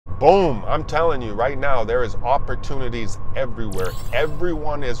Boom, I'm telling you right now, there is opportunities everywhere.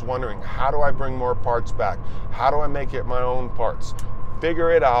 Everyone is wondering, how do I bring more parts back? How do I make it my own parts?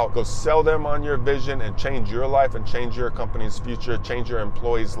 Figure it out, go sell them on your vision and change your life and change your company's future, change your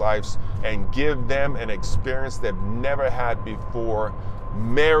employees' lives, and give them an experience they've never had before.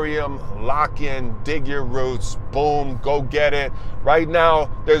 Marry them, lock in, dig your roots, boom, go get it. Right now,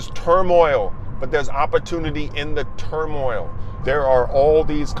 there's turmoil, but there's opportunity in the turmoil. There are all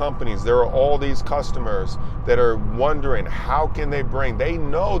these companies, there are all these customers that are wondering how can they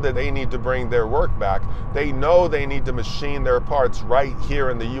know that they need to bring their work back. They know they need to machine their parts right here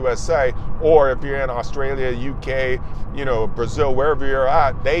in the USA, or if you're in Australia, UK, Brazil, wherever you're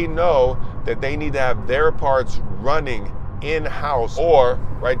at, they know that they need to have their parts running in-house or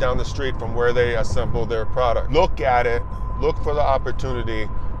right down the street from where they assemble their product. Look at it, look for the opportunity,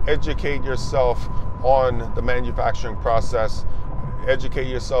 educate yourself on the manufacturing process, educate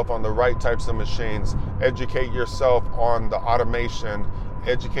yourself on the right types of machines, educate yourself on the automation,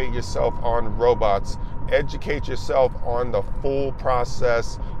 educate yourself on robots, educate yourself on the full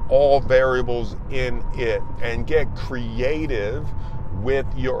process, all variables in it, and get creative with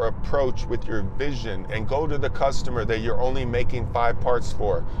your approach, with your vision, and go to the customer that you're only making 5 parts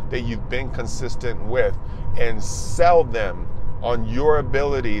for, that you've been consistent with, and sell them on your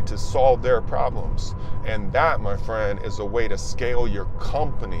ability to solve their problems. And that, my friend, is a way to scale your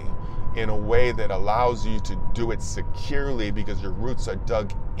company in a way that allows you to do it securely because your roots are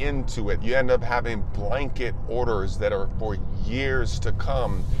dug into it. You end up having blanket orders that are for years to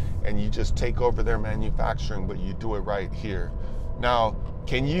come, and you just take over their manufacturing, but you do it right here. Now,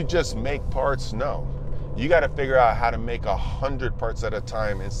 can you just make parts? No. You got to figure out how to make 100 parts at a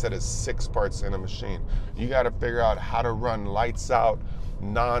time instead of 6 parts in a machine. You got to figure out how to run lights out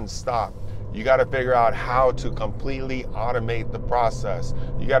non-stop. You got to figure out how to completely automate the process.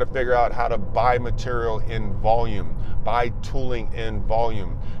 You got to figure out how to buy material in volume, buy tooling in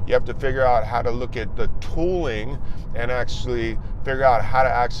volume. You have to figure out how to look at the tooling and actually figure out how to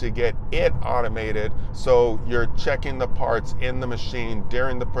actually get it automated, so you're checking the parts in the machine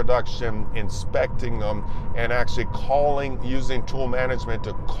during the production, inspecting them, and actually using tool management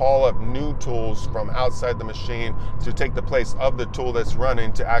to call up new tools from outside the machine to take the place of the tool that's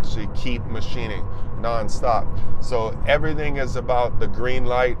running to actually keep machining non-stop. So everything is about the green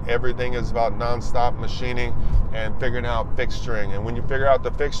light, everything is about non-stop machining and figuring out fixturing. And when you figure out the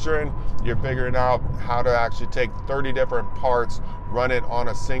fixturing, you're figuring out how to actually take 30 different parts, run it on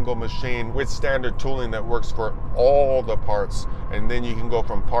a single machine with standard tooling that works for all the parts. And then you can go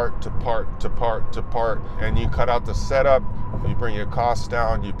from part to part to part to part, and you cut out the setup, you bring your costs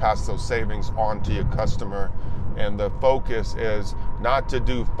down, you pass those savings on to your customer. And the focus is not to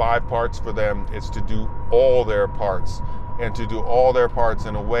do 5 parts for them, it's to do all their parts, and to do all their parts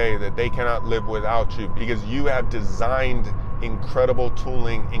in a way that they cannot live without you, because you have designed incredible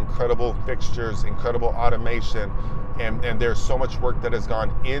tooling, incredible fixtures, incredible automation, and there's so much work that has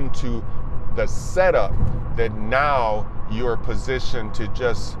gone into the setup that now you're positioned to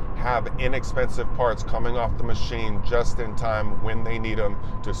just have inexpensive parts coming off the machine just in time when they need them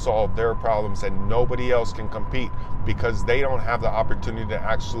to solve their problems, and nobody else can compete because they don't have the opportunity to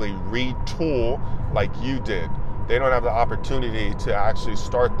actually retool like you did. They don't have the opportunity to actually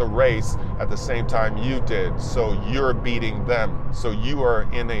start the race at the same time you did, so you're beating them. So you are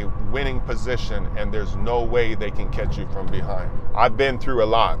in a winning position, and there's no way they can catch you from behind. I've been through a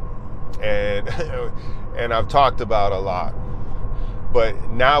lot, and and I've talked about a lot, but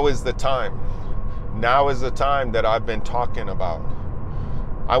now is the time. Now is the time that I've been talking about.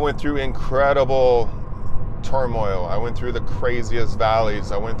 I went through incredible turmoil. I went through the craziest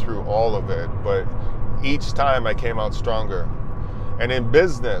valleys. I went through all of it, but each time I came out stronger. And in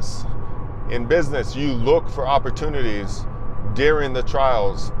business, you look for opportunities during the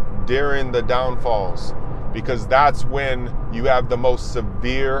trials, during the downfalls, because that's when you have the most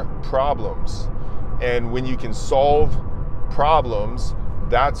severe problems. And when you can solve problems,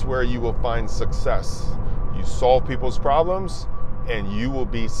 that's where you will find success. You solve people's problems and you will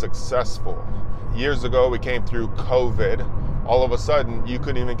be successful. Years ago, we came through COVID. All of a sudden, you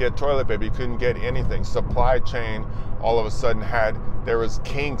couldn't even get toilet paper, you couldn't get anything. Supply chain all of a sudden there was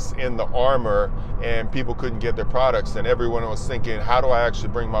kinks in the armor, and people couldn't get their products, and everyone was thinking, how do I actually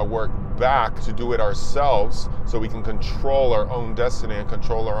bring my work back to do it ourselves so we can control our own destiny and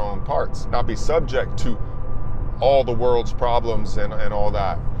control our own parts, not be subject to all the world's problems and all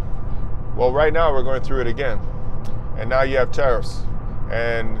that. Well, right now we're going through it again, and now you have tariffs,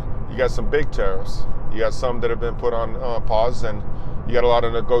 and you got some big tariffs. You got some that have been put on pause, and you got a lot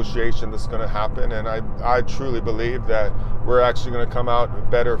of negotiation that's going to happen, and I truly believe that we're actually going to come out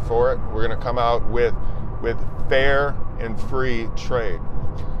better for it. We're going to come out with fair and free trade.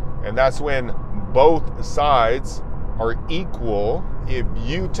 And that's when both sides are equal. If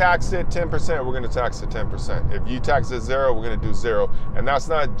you tax it 10%, we're going to tax it 10%. If you tax it 0, we're going to do 0. And that's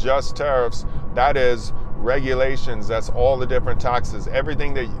not just tariffs, that is regulations, that's all the different taxes.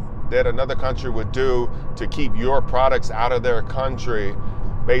 Everything that another country would do to keep your products out of their country,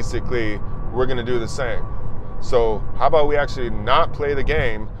 basically, we're going to do the same. So how about we actually not play the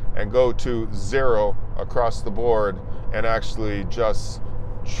game and go to 0 across the board and actually just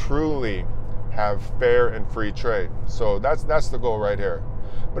truly have fair and free trade. So that's the goal right here.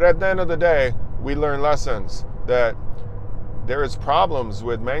 But at the end of the day, we learn lessons that there is problems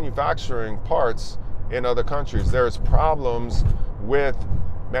with manufacturing parts in other countries. There is problems with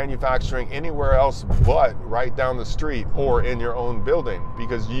manufacturing anywhere else but right down the street or in your own building,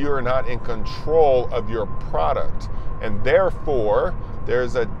 because you're not in control of your product, and therefore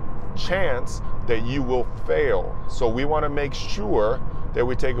there's a chance that you will fail. So we want to make sure that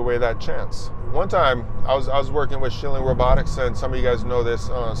we take away that chance. One time I was working with Schilling Robotics, and some of you guys know this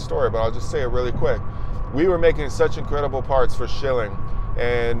story, but I'll just say it really quick. We were making such incredible parts for Schilling,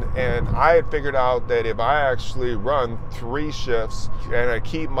 and I had figured out that if I actually run 3 shifts and I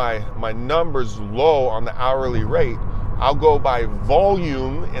keep my numbers low on the hourly rate, I'll go by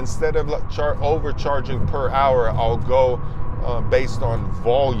volume instead of overcharging per hour. I'll go based on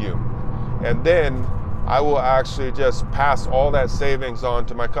volume, and then I will actually just pass all that savings on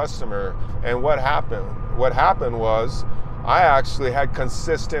to my customer. And what happened? What happened was I actually had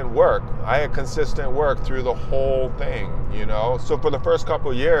consistent work. I had consistent work through the whole thing, you know? So for the first couple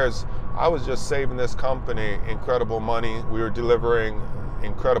of years, I was just saving this company incredible money. We were delivering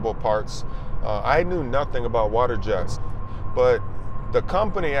incredible parts. I knew nothing about water jets, but the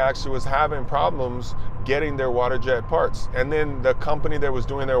company actually was having problems getting their water jet parts. And then the company that was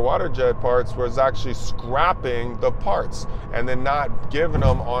doing their water jet parts was actually scrapping the parts and then not giving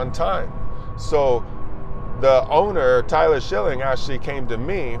them on time. So the owner, Tyler Schilling, actually came to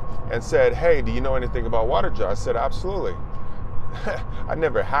me and said, "Hey, do you know anything about water jet?" I said, "Absolutely." I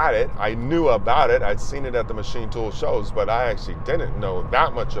never had it. I knew about it. I'd seen it at the machine tool shows, but I actually didn't know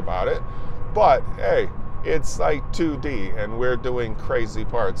that much about it. But hey, it's like 2D and we're doing crazy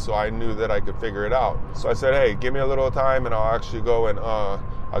parts, so I knew that I could figure it out. So I said, "Hey, give me a little time and I'll actually go and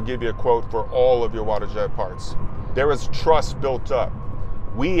I'll give you a quote for all of your water jet parts." There was trust built up.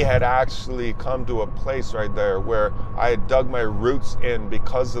 We had actually come to a place right there where I had dug my roots in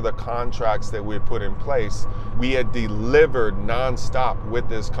because of the contracts that we had put in place. We had delivered nonstop with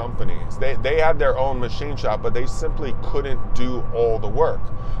this company. They had their own machine shop, but they simply couldn't do all the work.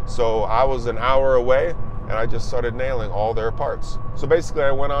 So I was an hour away and I just started nailing all their parts. So basically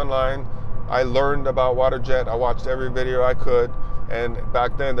I went online, I learned about Waterjet, I watched every video I could, and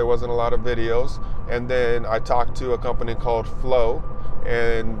back then there wasn't a lot of videos. And then I talked to a company called Flow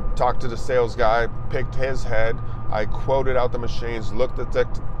and talked to the sales guy, picked his head. I quoted out the machines, looked at the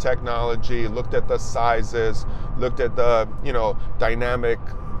technology, looked at the sizes, looked at the, you know, dynamic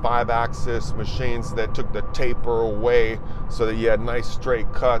 5-axis machines that took the taper away so that you had nice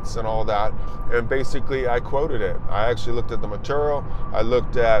straight cuts and all that. And basically I quoted it. I actually looked at the material. I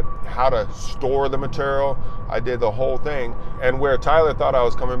looked at how to store the material. I did the whole thing. And where Tyler thought I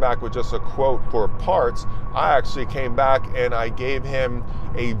was coming back with just a quote for parts, I actually came back and I gave him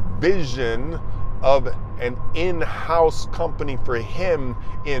a vision of an in-house company for him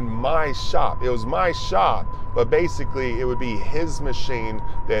in my shop. It was my shop, but basically it would be his machine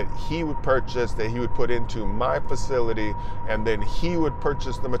that he would purchase, that he would put into my facility, and then he would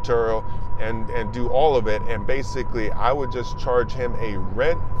purchase the material and do all of it. And basically I would just charge him a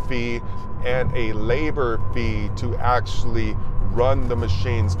rent fee and a labor fee to actually run the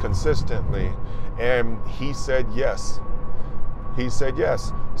machines consistently. And he said yes. He said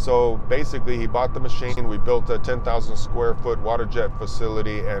yes. So basically he bought the machine. We built a 10,000 square foot water jet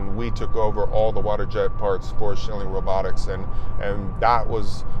facility, and we took over all the water jet parts for Schilling Robotics, and that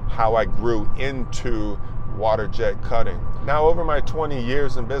was how I grew into water jet cutting. Now, over my 20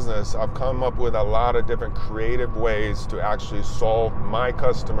 years in business, I've come up with a lot of different creative ways to actually solve my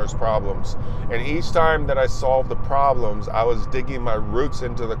customers' problems. And each time that I solved the problems, I was digging my roots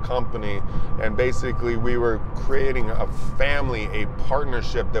into the company, and basically we were creating a family, a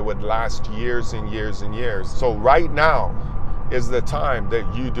partnership that would last years and years and years. So right now is the time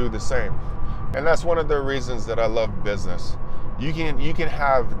that you do the same. And that's one of the reasons that I love business. You can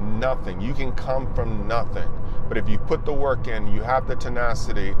have nothing. You can come from nothing. But if you put the work in, you have the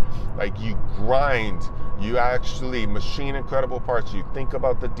tenacity, like you grind, you actually machine incredible parts, you think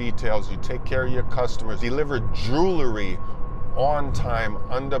about the details, you take care of your customers, deliver jewelry on time,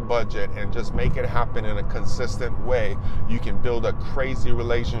 under budget, and just make it happen in a consistent way, you can build a crazy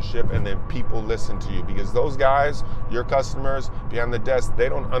relationship, and then people listen to you, because those guys, your customers behind the desk, they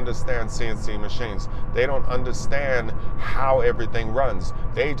don't understand CNC machines. They don't understand how everything runs.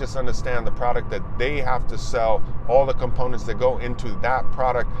 They just understand the product that they have to sell, all the components that go into that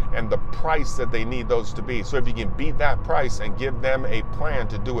product, and the price that they need those to be. So if you can beat that price and give them a plan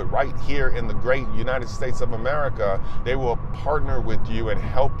to do it right here in the great United States of America, they will partner with you and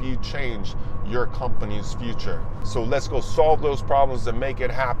help you change your company's future. So let's go solve those problems and make it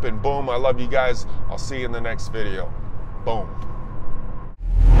happen. Boom. I love you guys. I'll see you in the next video. Boom.